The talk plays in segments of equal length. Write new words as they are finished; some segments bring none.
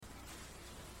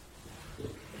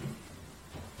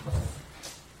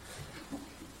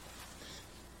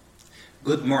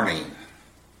Good morning.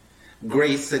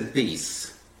 Grace and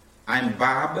peace. I'm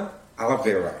Bob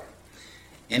Oliveira,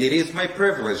 and it is my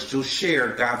privilege to share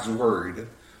God's Word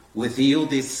with you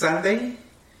this Sunday,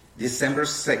 December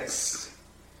 6th.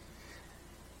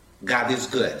 God is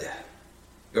good.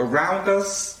 Around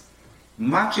us,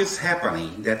 much is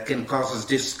happening that can cause us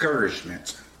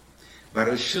discouragement,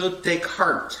 but we should take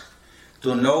heart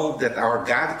to know that our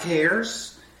God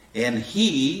cares and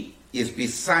He is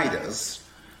beside us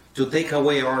to take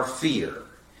away our fear.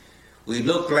 We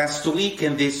looked last week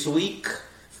and this week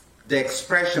the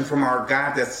expression from our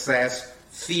God that says,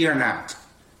 fear not,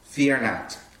 fear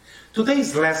not.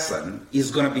 Today's lesson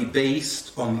is going to be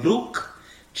based on Luke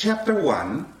chapter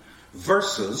 1,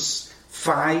 verses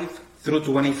 5 through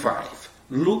 25.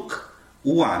 Luke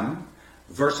 1,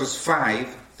 verses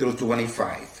 5 through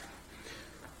 25.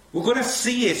 We're going to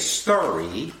see a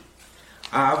story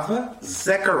of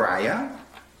Zechariah,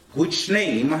 which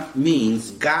name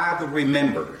means God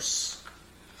remembers.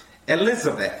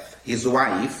 Elizabeth, his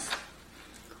wife,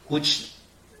 which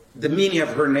the meaning of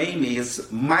her name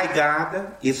is, my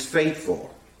God is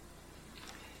faithful.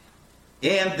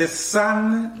 And the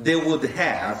son they would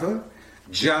have,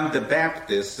 John the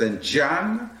Baptist, and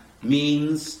John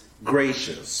means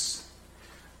gracious.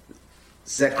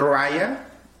 Zechariah,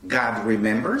 God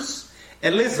remembers.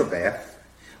 Elizabeth,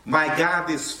 my God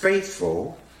is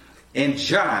faithful. And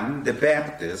John the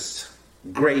Baptist,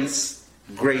 gracious.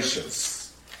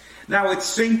 Now it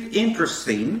seemed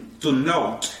interesting to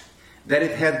note that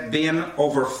it had been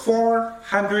over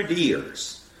 400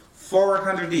 years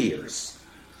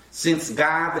since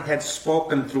God had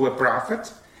spoken through a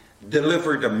prophet,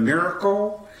 delivered a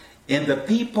miracle, and the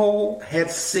people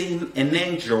had seen an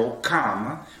angel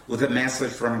come with a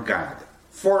message from God.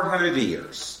 400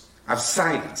 years of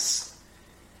silence.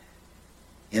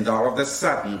 And all of a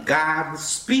sudden, God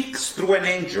speaks through an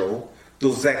angel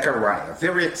to Zechariah.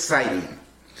 Very exciting.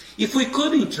 If we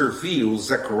could interview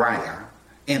Zechariah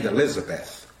and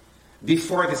Elizabeth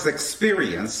before this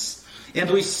experience,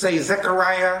 and we say,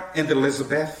 Zechariah and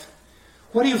Elizabeth,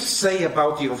 what do you say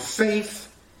about your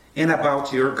faith and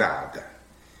about your God?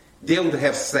 They would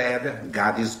have said,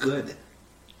 God is good.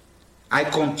 I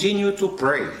continue to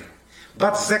pray.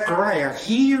 But Zechariah,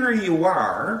 here you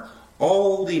are,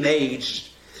 old in age.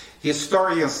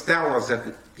 Historians tell us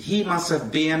that he must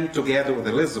have been together with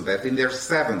Elizabeth in their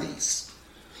 70s.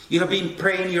 You have been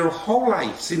praying your whole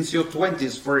life since your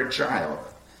 20s for a child,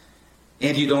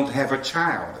 and you don't have a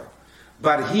child.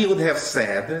 But he would have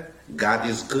said, God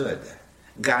is good.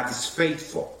 God is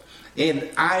faithful.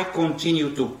 And I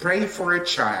continue to pray for a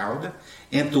child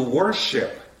and to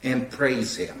worship and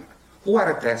praise him. What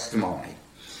a testimony.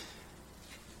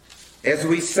 As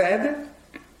we said,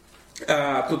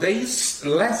 today's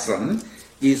lesson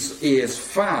is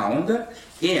found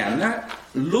in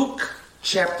Luke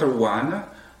chapter 1,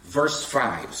 verse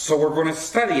 5. So we're going to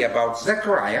study about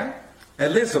Zechariah,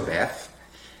 Elizabeth,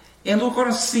 and we're going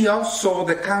to see also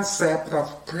the concept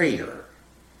of prayer.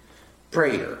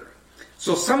 Prayer.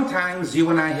 So sometimes you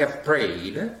and I have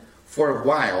prayed for a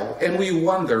while and we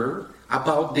wonder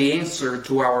about the answer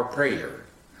to our prayer.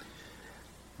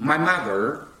 My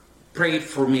mother prayed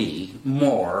for me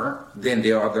more than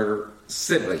the other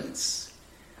siblings.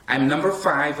 I'm number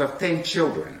 5 of 10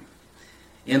 children.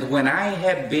 And when I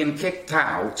had been kicked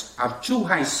out of 2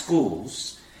 high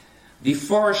schools,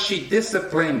 before she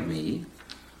disciplined me,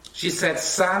 she said,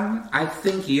 son, I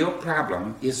think your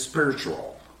problem is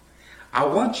spiritual. I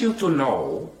want you to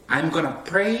know I'm going to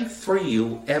pray for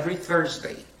you every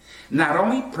Thursday. Not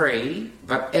only pray,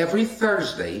 but every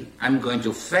Thursday I'm going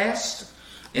to fast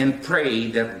and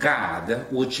pray that God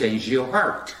will change your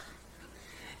heart.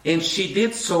 And she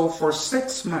did so for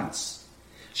 6 months.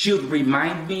 She would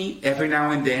remind me every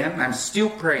now and then, I'm still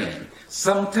praying.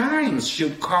 Sometimes she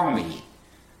would call me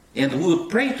and we would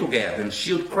pray together, and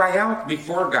she would cry out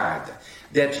before God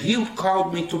that he would call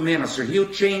me to minister, he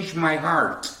would change my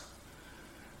heart.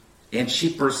 And she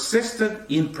persisted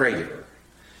in prayer.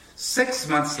 6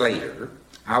 months later,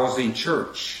 I was in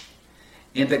church,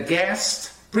 and the guest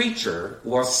preacher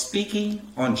was speaking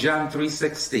on John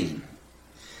 3:16.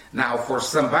 Now, for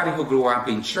somebody who grew up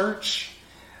in church,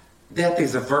 that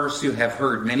is a verse you have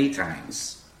heard many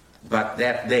times. But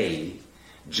that day,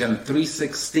 John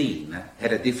 3:16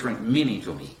 had a different meaning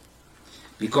to me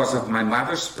because of my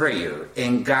mother's prayer,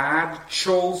 and God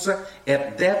chose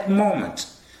at that moment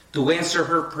to answer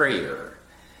her prayer.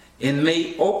 And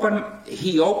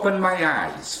He opened my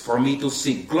eyes for me to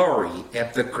see glory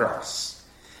at the cross.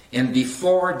 And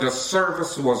before the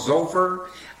service was over,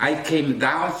 I came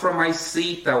down from my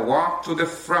seat, I walked to the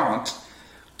front,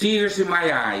 tears in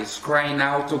my eyes, crying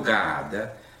out to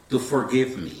God to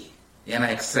forgive me, and I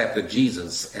accepted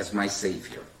Jesus as my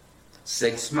Savior.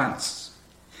 6 months.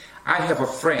 I have a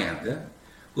friend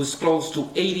who's close to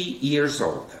 80 years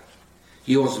old.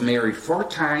 He was married 4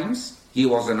 times. He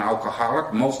was an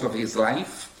alcoholic most of his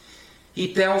life.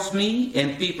 He tells me,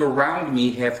 and people around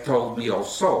me have told me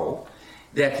also,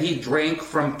 that he drank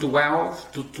from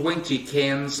 12 to 20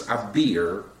 cans of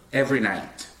beer every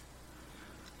night.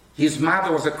 His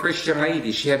mother was a Christian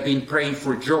lady. She had been praying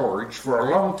for George for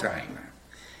a long time.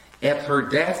 At her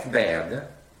deathbed,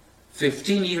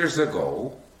 15 years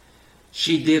ago,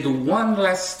 she did one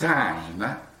last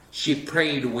time, she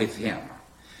prayed with him.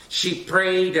 She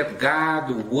prayed that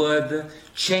God would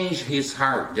change his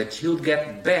heart, that he would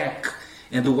get back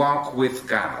and walk with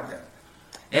God.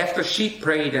 After she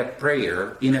prayed that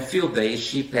prayer, in a few days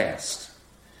she passed.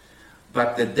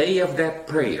 But the day of that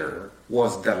prayer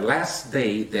was the last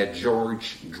day that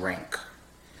George drank.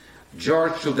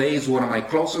 George today is one of my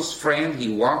closest friends.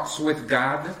 He walks with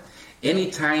God.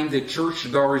 Anytime the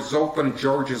church door is open,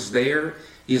 George is there.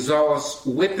 He's always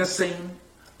witnessing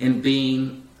and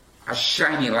being a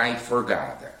shining light for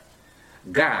God.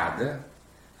 God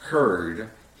heard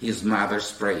his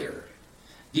mother's prayer.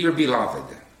 Dear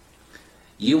beloved,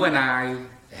 you and I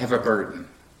have a burden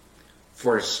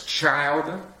for a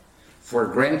child, for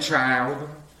a grandchild,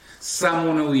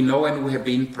 someone we know and we have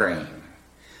been praying.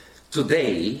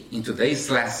 Today, in today's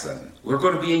lesson, we're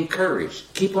going to be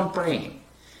encouraged. Keep on praying.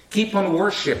 Keep on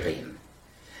worshiping.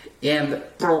 And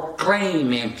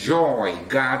proclaim and enjoy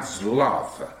God's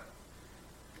love.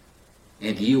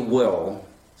 And you will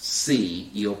see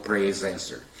your prayers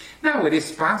answered. Now, it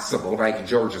is possible, like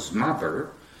George's mother,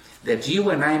 that you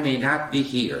and I may not be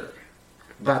here.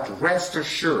 But rest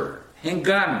assured, hang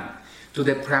on to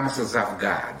the promises of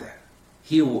God.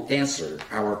 He will answer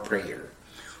our prayer.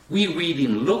 We read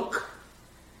in Luke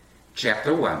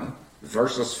chapter 1,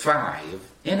 verses 5,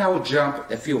 and I'll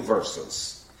jump a few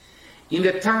verses. In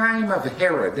the time of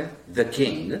Herod the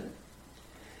king,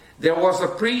 there was a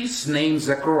priest named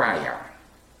Zechariah,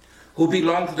 who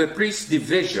belonged to the priest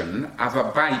division of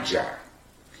Abijah.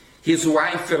 His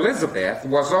wife Elizabeth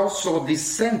was also a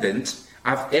descendant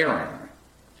of Aaron.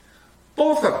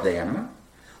 Both of them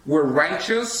were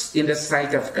righteous in the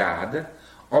sight of God,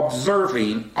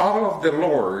 observing all of the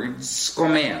Lord's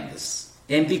commands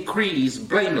and decrees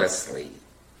blamelessly.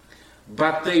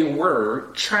 But they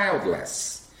were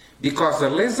childless, because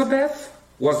Elizabeth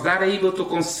was not able to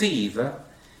conceive,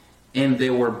 and they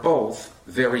were both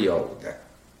very old.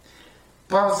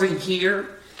 Pausing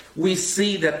here, we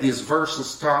see that these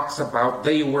verses talks about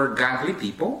they were godly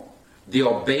people, they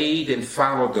obeyed and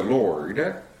followed the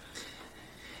Lord,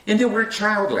 and they were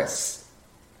childless.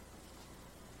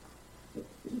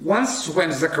 Once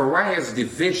when Zechariah's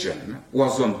division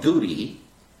was on duty,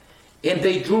 and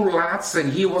they drew lots,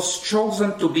 and he was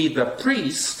chosen to be the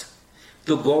priest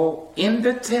to go in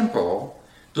the temple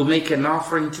to make an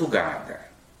offering to God.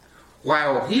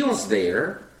 While he was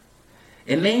there,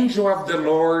 an angel of the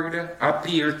Lord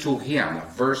appeared to him,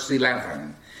 verse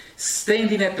 11,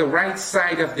 standing at the right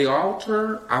side of the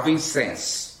altar of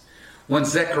incense. When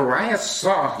Zechariah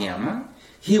saw him,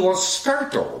 he was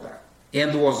startled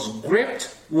and was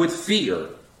gripped with fear.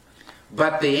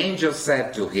 But the angel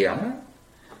said to him,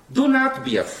 "Do not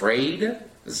be afraid,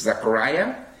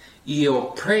 Zechariah.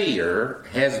 Your prayer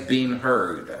has been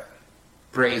heard."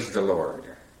 Praise the Lord.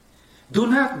 Do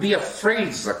not be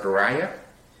afraid, Zechariah.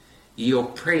 Your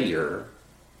prayer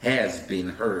has been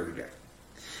heard.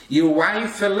 Your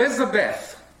wife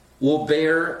Elizabeth will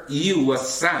bear you a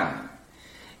son,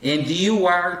 and you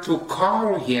are to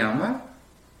call him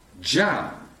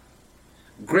John,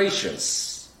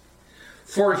 gracious,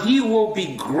 for he will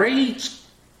be great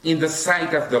in the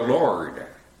sight of the Lord.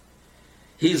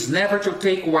 He is never to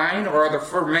take wine or other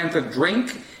fermented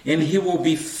drink, and he will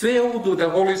be filled with the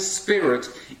Holy Spirit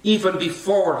even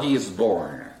before he is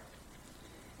born.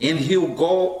 And he'll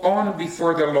go on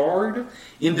before the Lord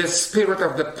in the spirit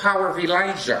of the power of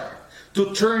Elijah,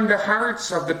 to turn the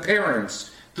hearts of the parents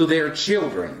to their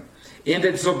children, and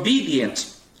the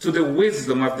disobedient to the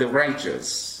wisdom of the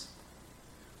righteous.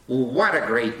 What a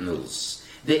great news.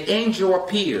 The angel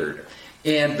appeared,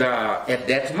 and at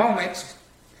that moment,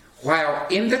 while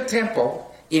in the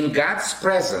temple, in God's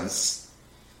presence,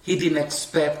 he didn't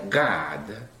expect God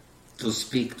to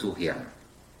speak to him.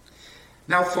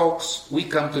 Now, folks, we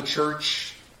come to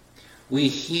church, we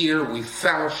hear, we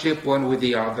fellowship one with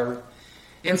the other,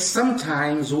 and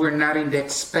sometimes we're not in the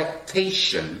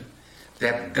expectation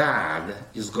that God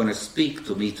is going to speak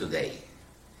to me today.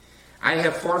 I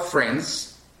have 4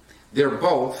 friends. They're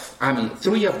both,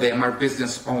 3 of them are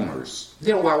business owners.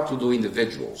 They're well-to-do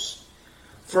individuals.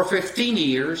 For 15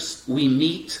 years, we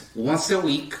meet once a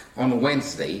week on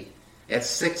Wednesday at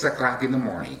 6 o'clock in the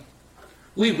morning.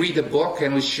 We read a book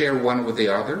and we share one with the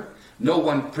other. No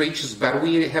one preaches, but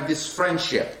we have this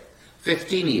friendship,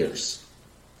 15 years.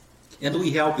 And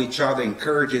we help each other,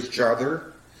 encourage each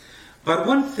other. But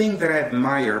one thing that I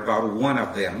admire about one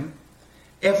of them,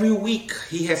 every week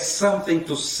he has something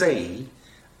to say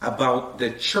about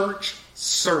the church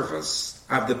service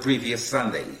of the previous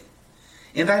Sunday.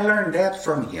 And I learned that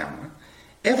from him.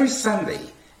 Every Sunday,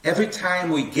 every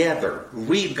time we gather,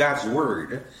 read God's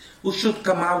Word, we should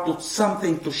come out with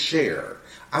something to share.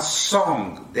 A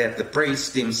song that the praise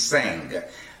team sang,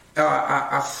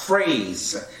 a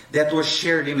phrase that was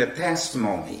shared in the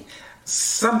testimony,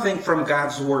 something from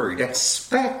God's Word.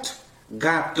 Expect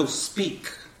God to speak.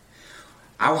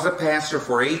 I was a pastor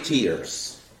for 8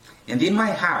 years, and in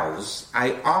my house,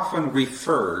 I often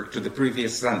refer to the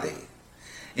previous Sunday.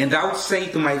 And I would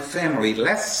say to my family,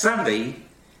 last Sunday,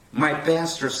 my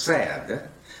pastor said,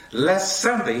 last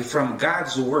Sunday from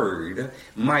God's Word,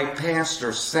 my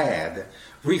pastor said,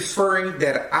 referring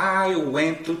that I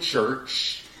went to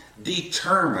church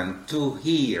determined to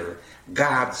hear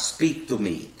God speak to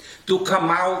me, to come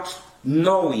out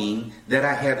knowing that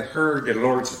I had heard the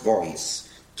Lord's voice.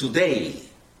 Today,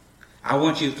 I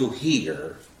want you to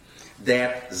hear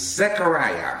that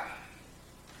Zechariah,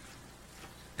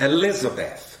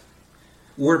 Elizabeth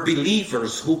were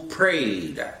believers who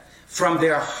prayed from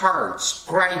their hearts,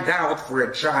 cried out for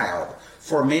a child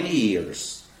for many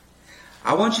years.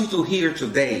 I want you to hear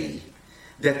today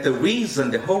that the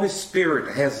reason the Holy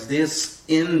Spirit has this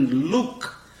in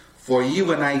Luke for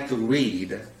you and I to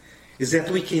read is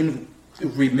that we can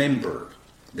remember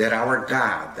that our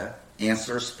God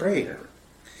answers prayer.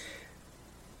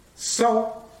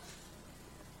 So,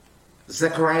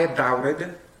 Zechariah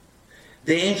doubted.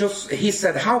 The angel, he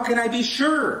said, how can I be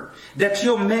sure that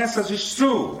your message is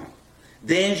true?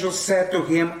 The angel said to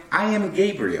him, I am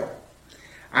Gabriel.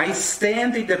 I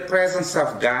stand in the presence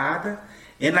of God,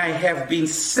 and I have been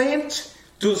sent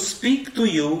to speak to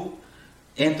you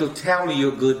and to tell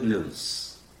you good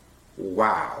news.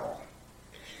 Wow.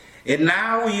 And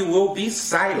now you will be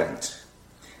silent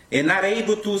and not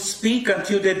able to speak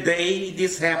until the day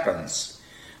this happens,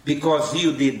 because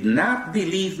you did not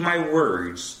believe my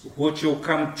words, which will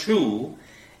come true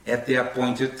at the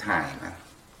appointed time.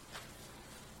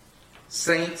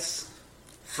 Saints,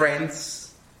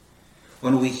 friends,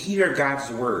 when we hear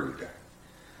God's word,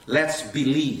 let's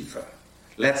believe,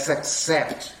 let's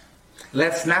accept,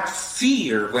 let's not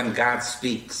fear when God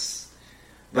speaks,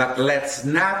 but let's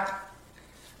not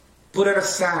put it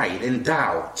aside and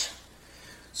doubt.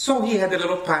 So he had a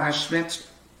little punishment.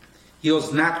 He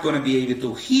was not going to be able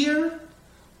to hear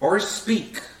or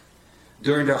speak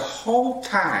during the whole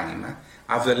time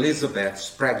of Elizabeth's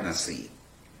pregnancy.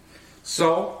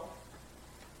 So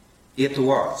it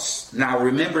was. Now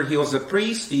remember, he was a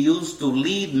priest. He used to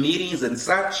lead meetings and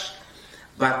such.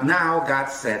 But now God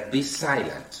said, be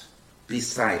silent. Be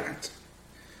silent.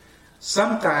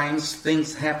 Sometimes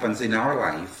things happen in our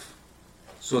life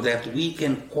so that we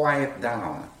can quiet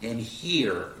down and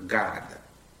hear God.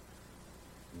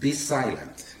 Be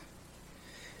silent.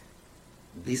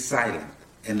 Be silent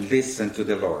and listen to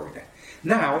the Lord.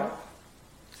 Now,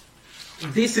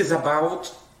 this is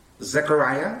about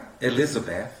Zechariah,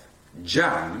 Elizabeth,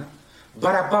 John,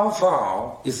 but above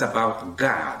all is about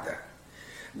God.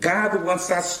 God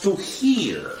wants us to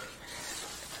hear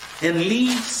and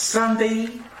leave Sunday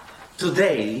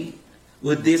today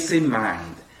with this in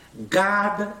mind.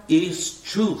 God is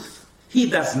truth. He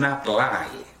does not lie.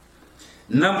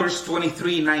 Numbers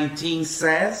 23:19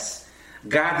 says,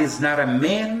 God is not a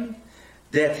man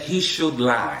that he should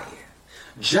lie.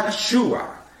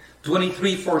 Joshua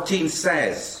 23:14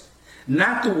 says,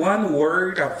 not one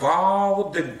word of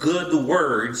all the good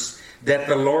words that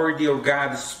the Lord your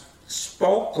God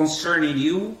spoke concerning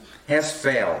you has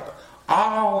failed.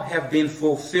 All have been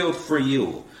fulfilled for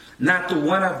you. Not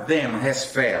one of them has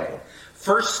failed.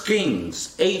 1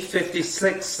 Kings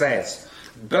 8:56 says,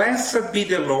 blessed be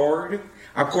the Lord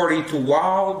according to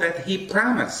all that he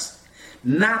promised.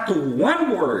 Not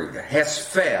one word has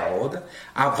failed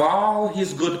of all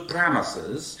his good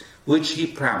promises which he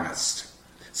promised.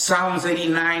 Psalms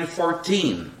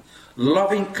 89:14,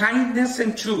 loving kindness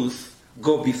and truth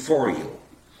go before you.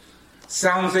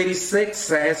 Psalms 86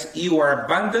 says, you are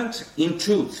abundant in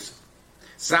truth.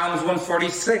 Psalms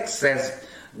 146 says,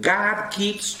 God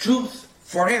keeps truth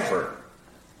forever.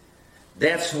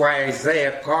 That's why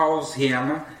Isaiah calls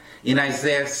him in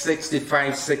Isaiah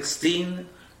 65:16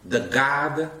 the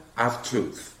God of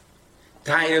truth.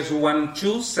 Titus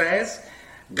 1:2 says,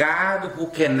 God who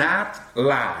cannot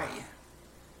lie.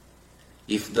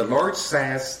 If the Lord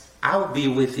says, I'll be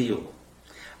with you,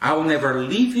 I'll never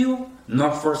leave you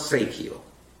nor forsake you,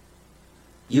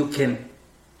 you can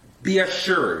be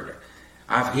assured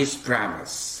of his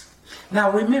promise.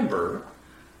 Now remember,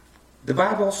 the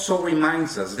Bible also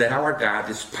reminds us that our God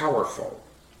is powerful.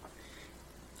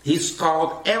 He's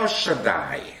called El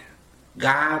Shaddai,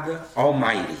 God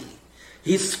Almighty.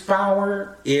 His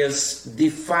power is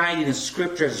defined in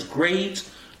Scripture as great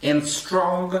and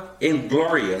strong and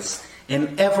glorious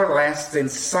and everlasting,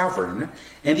 sovereign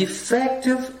and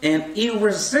effective and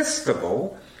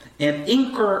irresistible and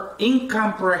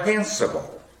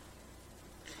incomprehensible.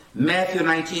 Matthew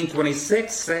 19:26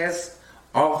 says,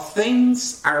 all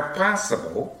things are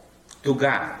possible to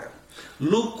God.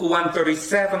 Luke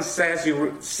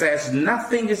 1:37 says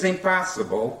nothing is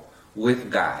impossible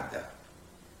with God.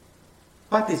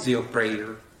 What is your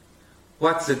prayer?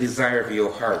 What's the desire of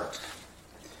your heart?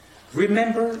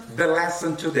 Remember the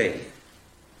lesson today.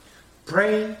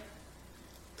 Pray,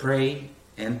 pray,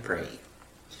 and pray.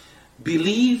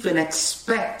 Believe and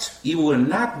expect you will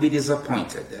not be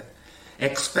disappointed.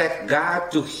 Expect God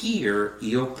to hear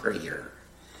your prayer.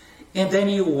 And then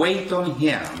you wait on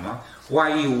him.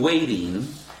 While you're waiting,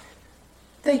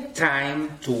 take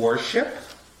time to worship.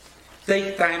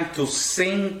 Take time to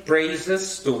sing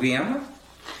praises to him,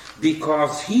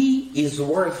 because he is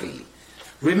worthy.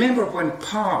 Remember when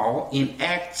Paul in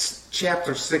Acts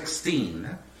chapter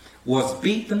 16 was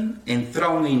beaten and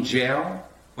thrown in jail,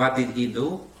 what did he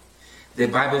do? The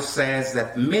Bible says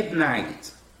that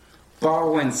midnight,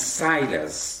 Paul and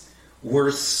Silas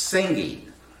were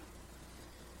singing.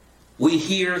 We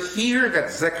hear here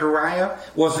that Zechariah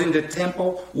was in the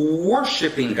temple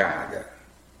worshiping God.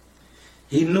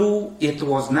 He knew it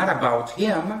was not about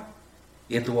him,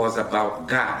 it was about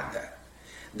God.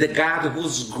 The God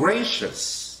who's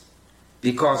gracious,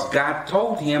 because God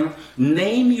told him,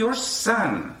 name your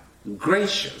son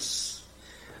gracious.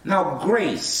 Now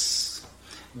grace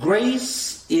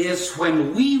is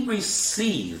when we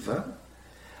receive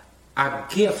a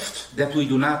gift that we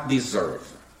do not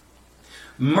deserve.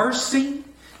 Mercy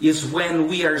is when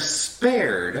we are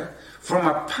spared from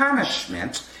a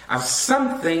punishment of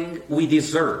something we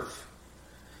deserve.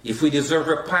 If we deserve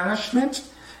a punishment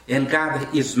and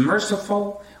God is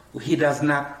merciful, he does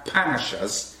not punish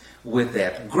us with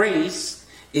that. Grace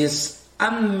is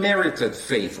unmerited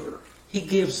favor. He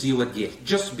gives you a gift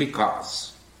just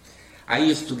because. I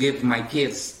used to give my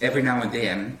kids every now and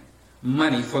then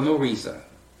money for no reason.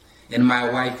 And my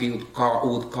wife would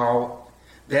call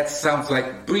that sounds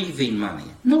like breathing money.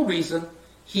 No reason.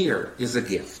 Here is a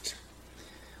gift.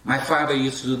 My father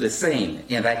used to do the same,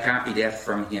 and I copied that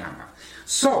from him.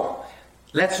 So,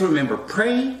 let's remember,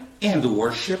 pray and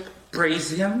worship,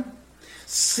 praise him.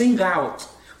 Sing out.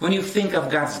 When you think of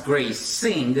God's grace,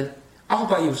 sing all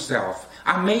by yourself.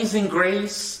 Amazing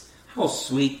grace, how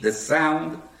sweet the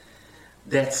sound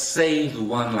that saved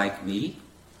one like me.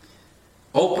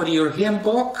 Open your hymn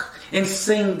book and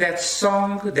sing that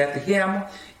song, that hymn.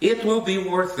 It will be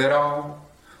worth it all.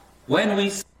 When we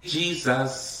see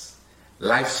Jesus,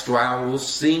 life's trial will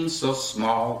seem so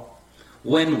small.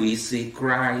 When we see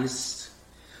Christ,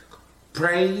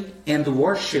 pray and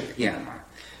worship him.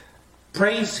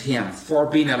 Praise him for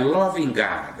being a loving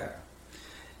God.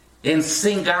 And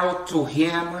sing out to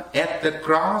him at the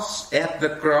cross,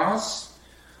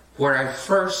 where I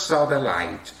first saw the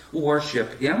light.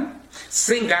 Worship him.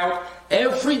 Sing out,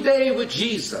 every day with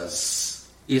Jesus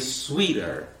is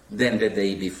sweeter than the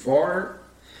day before.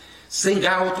 Sing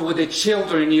out with the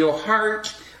children in your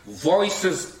heart,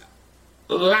 voices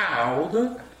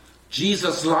loud.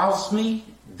 Jesus loves me,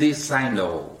 this I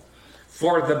know,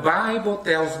 for the Bible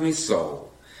tells me so.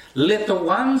 Little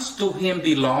ones to him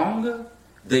belong,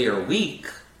 they are weak,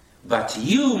 but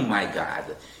you, my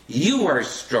God, you are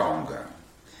stronger.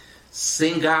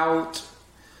 Sing out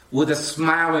with a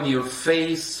smile on your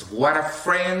face, what a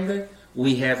friend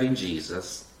we have in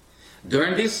Jesus.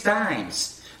 During these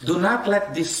times, do not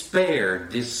let despair,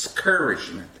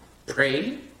 discouragement.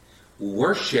 Pray,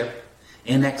 worship,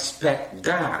 and expect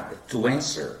God to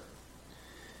answer.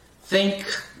 Think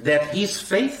that he's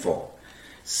faithful.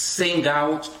 Sing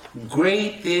out,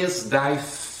 great is thy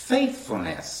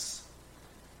faithfulness.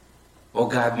 O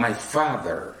God, my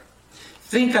Father.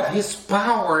 Think of his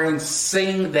power and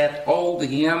sing that old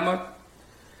hymn,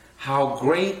 how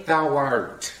great thou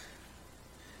art.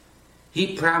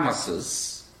 He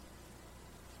promises,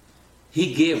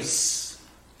 he gives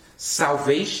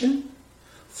salvation,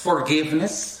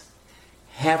 forgiveness,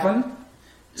 heaven,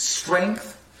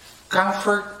 strength,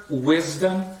 comfort,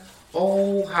 wisdom.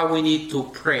 Oh, how we need to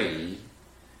pray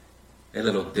a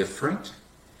little different.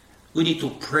 We need to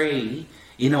pray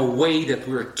in a way that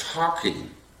we're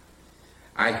talking.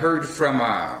 I heard from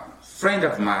a friend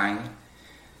of mine,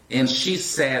 and she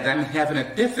said, I'm having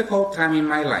a difficult time in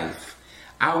my life.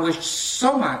 I wish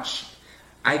so much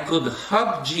I could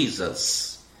hug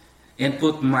Jesus and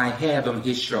put my head on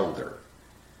his shoulder.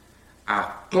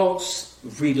 A close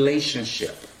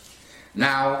relationship.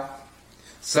 Now,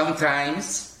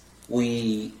 sometimes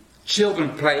children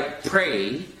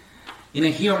pray in a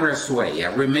humorous way.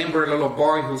 I remember a little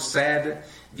boy who said,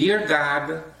 Dear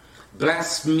God,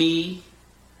 bless me,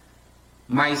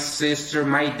 my sister,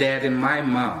 my dad, and my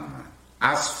mom.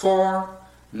 As for,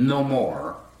 no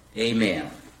more. Amen.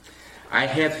 I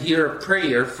have here a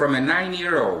prayer from a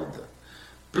 9-year-old.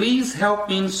 Please help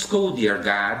me in school, dear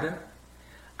God.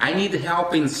 I need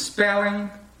help in spelling,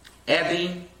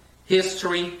 adding,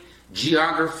 history,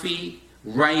 geography,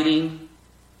 writing.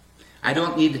 I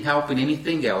don't need help in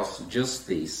anything else, just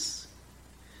this.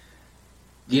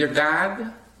 Dear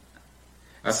God,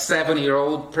 a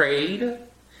 7-year-old prayed,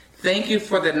 thank you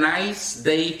for the nice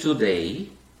day today.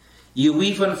 You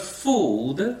even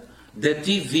fooled the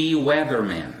TV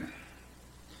weatherman.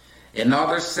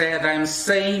 Another said, I'm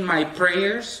saying my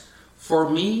prayers for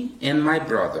me and my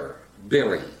brother,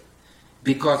 Billy,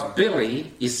 because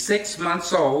Billy is 6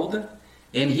 months old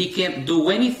and he can't do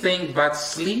anything but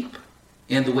sleep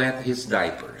and wet his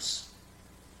diapers.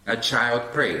 A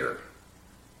child prayer.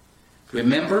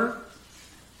 Remember,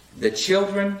 the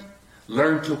children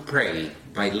learn to pray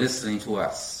by listening to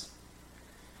us.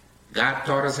 God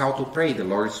taught us how to pray the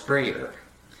Lord's Prayer.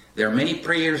 There are many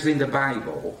prayers in the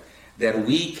Bible that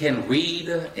we can read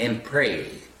and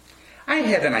pray. I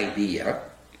had an idea.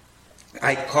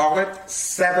 I call it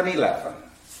 7-Eleven.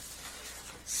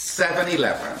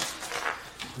 7-Eleven.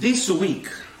 This week,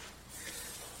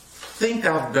 think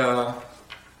of the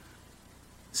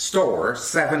store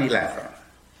 7-Eleven.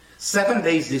 7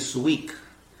 days this week,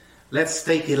 let's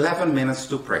take 11 minutes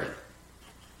to pray.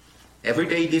 Every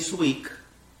day this week,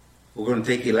 we're going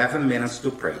to take 11 minutes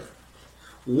to pray.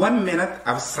 1 minute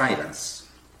of silence.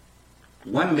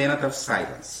 1 minute of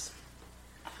silence.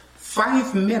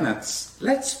 5 minutes,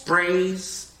 let's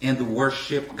praise and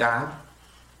worship God.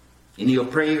 In your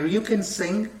prayer, you can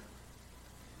sing.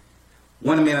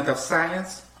 1 minute of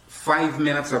silence, 5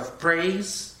 minutes of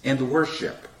praise and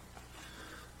worship.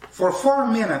 For 4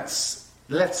 minutes,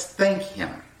 let's thank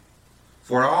Him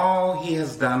for all He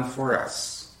has done for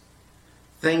us.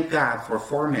 Thank God for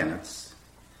 4 minutes.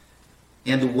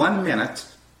 And 1 minute,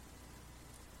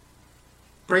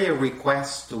 prayer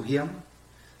request to Him.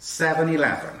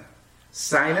 7-Eleven.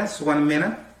 Silence 1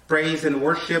 minute, praise and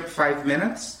worship 5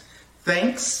 minutes,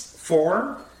 thanks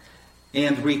 4,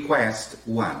 and request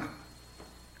 1.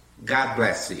 God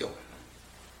bless you.